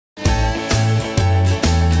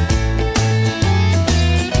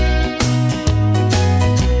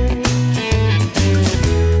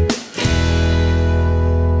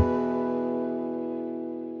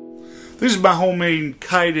This is my homemade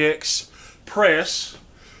Kydex press,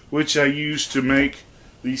 which I use to make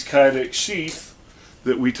these Kydex sheath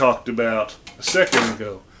that we talked about a second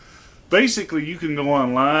ago. Basically, you can go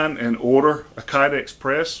online and order a Kydex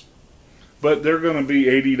press, but they're going to be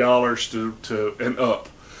 $80 to and up.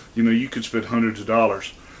 You know, you could spend hundreds of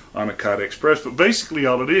dollars on a Kydex press, but basically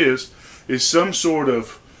all it is some sort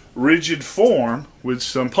of rigid form with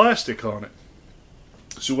some plastic on it.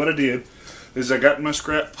 So what I did is I got my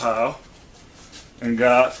scrap pile and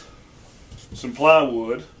got some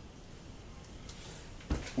plywood,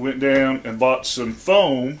 went down and bought some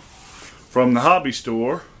foam from the hobby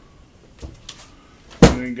store,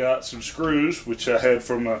 and then got some screws, which I had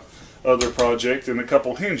from a other project, and a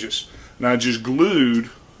couple hinges. And I just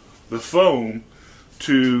glued the foam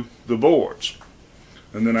to the boards,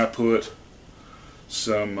 and then I put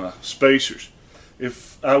some spacers.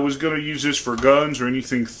 If I was going to use this for guns or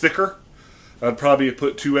anything thicker, I'd probably have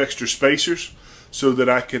put 2 extra spacers so that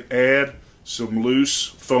I could add some loose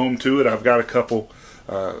foam to it. I've got a couple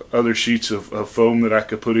other sheets of foam that I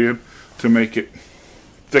could put in to make it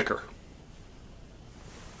thicker.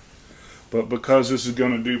 But because this is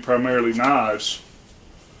going to do primarily knives,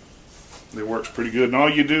 it works pretty good. And all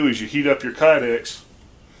you do is you heat up your Kydex,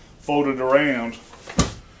 fold it around,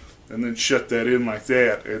 and then shut that in like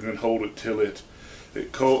that, and then hold it till it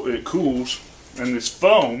cools. And this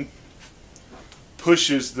foam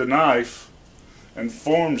pushes the knife and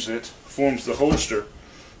forms the holster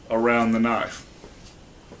around the knife.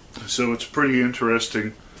 So it's a pretty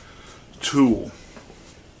interesting tool.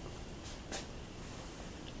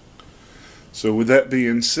 So with that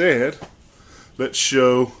being said, let's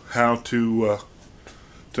show how to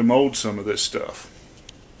mold some of this stuff.